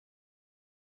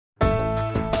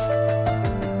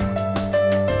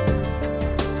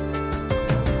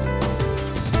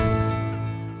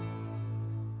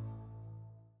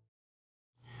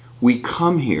we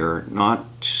come here not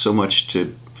so much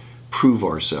to prove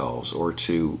ourselves or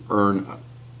to earn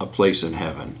a place in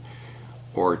heaven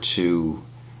or to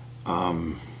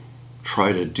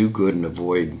try to do good and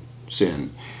avoid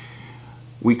sin.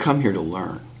 We come here to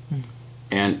learn.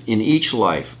 And in each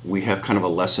life, we have kind of a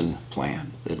lesson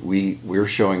plan that we're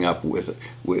showing up with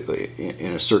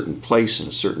in a certain place, in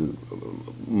a certain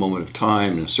moment of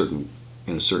time, in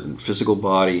a certain physical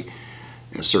body,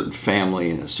 in a certain family,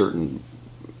 in a certain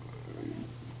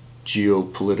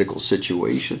geopolitical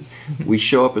situation. We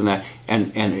show up in that,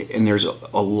 and there's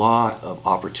a lot of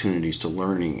opportunities to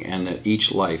learning, and that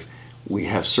each life we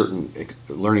have certain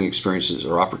learning experiences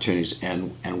or opportunities,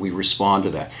 and we respond to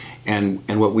that. And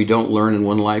what we don't learn in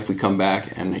one life, we come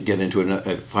back and get into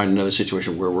find another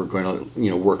situation where we're going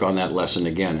to work on that lesson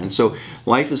again. And so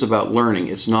life is about learning.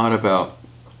 It's not about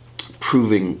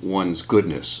proving one's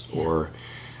goodness or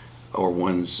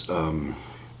one's or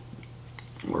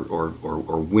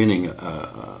winning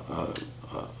a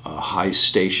high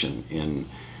station in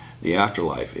the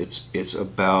afterlife. It's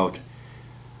about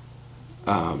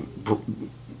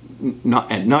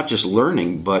not just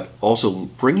learning, but also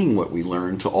bringing what we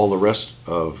learn to all the rest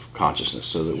of consciousness,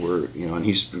 so that we're, and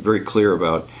he's very clear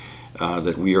about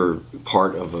that we are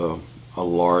part of a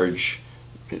large,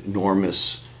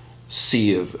 enormous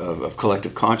sea of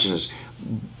collective consciousness,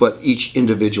 but each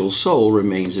individual soul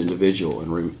remains individual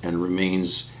and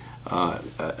remains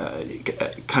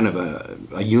kind of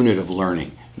a unit of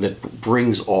learning that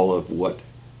brings all of what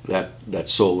that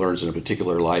soul learns in a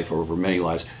particular life or over many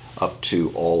lives up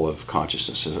to all of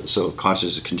consciousness. So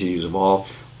consciousness continues to evolve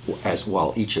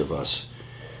while each of us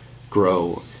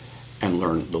grow and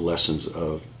learn the lessons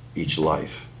of each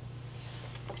life.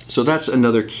 So that's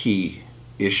another key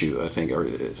issue, I think,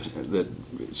 that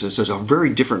it's a very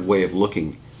different way of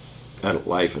looking at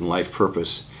life and life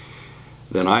purpose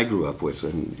than I grew up with.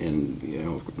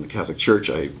 In the Catholic Church,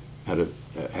 I had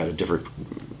a different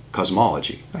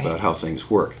cosmology about how things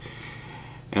work,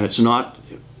 and it's not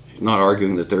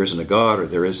arguing that there isn't a God or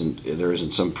there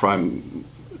isn't some prime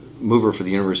mover for the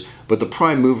universe, but the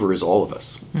prime mover is all of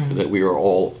us. That we are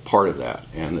all part of that,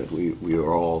 and that we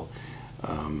are all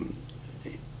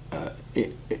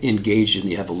engaged in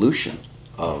the evolution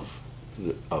of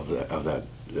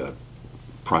that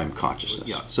prime consciousness.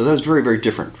 Yeah. So that was very, very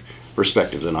different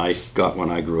perspective than I got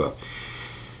when I grew up.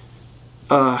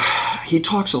 He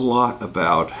talks a lot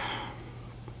about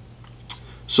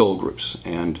soul groups,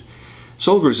 and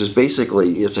soul groups is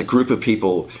basically, it's a group of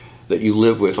people that you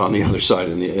live with on the other side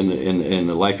in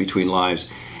the life between lives,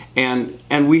 and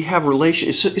we have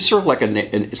relations. It's sort of like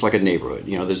it's like a neighborhood.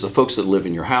 There's the folks that live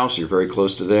in your house, you're very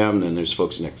close to them. Then there's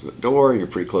folks next door, and you're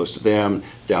pretty close to them.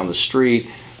 Down the street,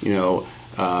 three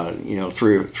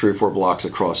or four blocks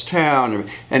across town,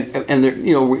 and there,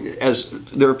 as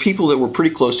there are people that we're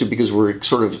pretty close to because we're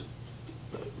sort of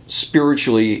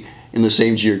spiritually in the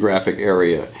same geographic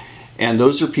area, and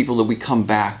those are people that we come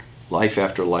back life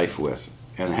after life with,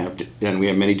 and we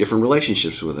have many different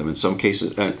relationships with them. In some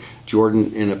cases,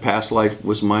 Jordan in a past life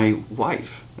was my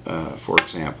wife, for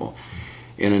example.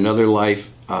 In another life,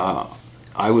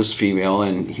 I was female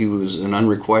and he was an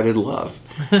unrequited love.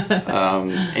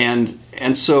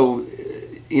 And so,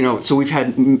 so we've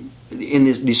had in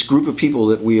this group of people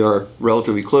that we are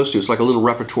relatively close to. It's like a little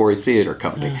repertory theater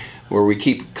company where we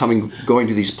keep going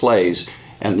to these plays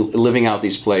and living out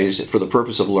these plays for the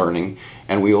purpose of learning,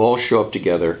 and we all show up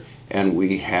together, and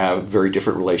we have very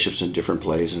different relationships in different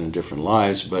plays and in different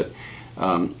lives, but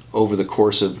over the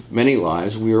course of many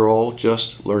lives, we are all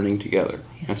just learning together.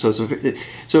 And so and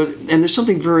there's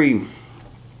something very,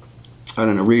 I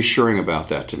don't know, reassuring about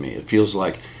that to me. It feels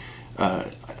like,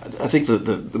 I think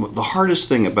the hardest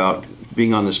thing about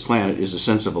being on this planet is a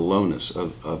sense of aloneness,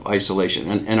 of isolation,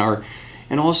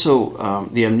 and also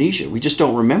the amnesia. We just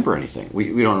don't remember anything.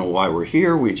 We don't know why we're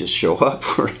here. We just show up.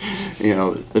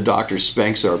 The doctor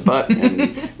spanks our butt,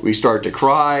 and we start to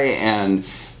cry, and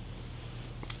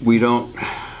we don't,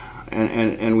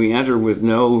 and we enter with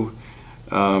no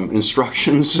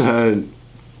instructions and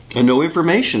no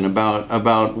information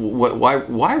about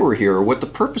why we're here or what the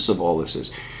purpose of all this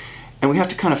is. And we have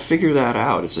to kind of figure that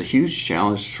out. It's a huge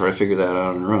challenge to try to figure that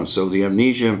out on our own. So the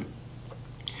amnesia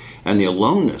and the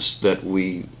aloneness that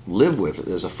we live with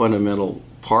as a fundamental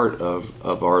part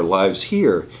of our lives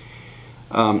here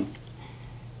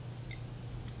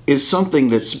is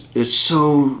something is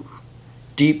so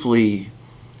deeply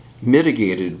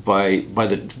mitigated by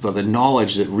the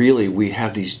knowledge that really we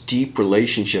have these deep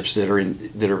relationships that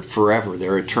are forever,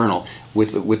 they're eternal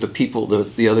with the people,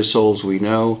 the other souls we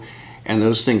know, and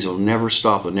those things will never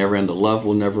stop, will never end. The love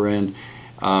will never end,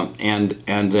 and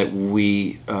that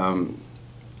we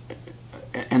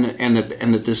and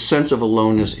that this sense of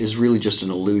aloneness is really just an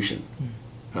illusion.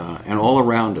 And all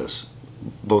around us,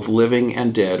 both living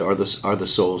and dead, are the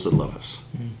souls that love us.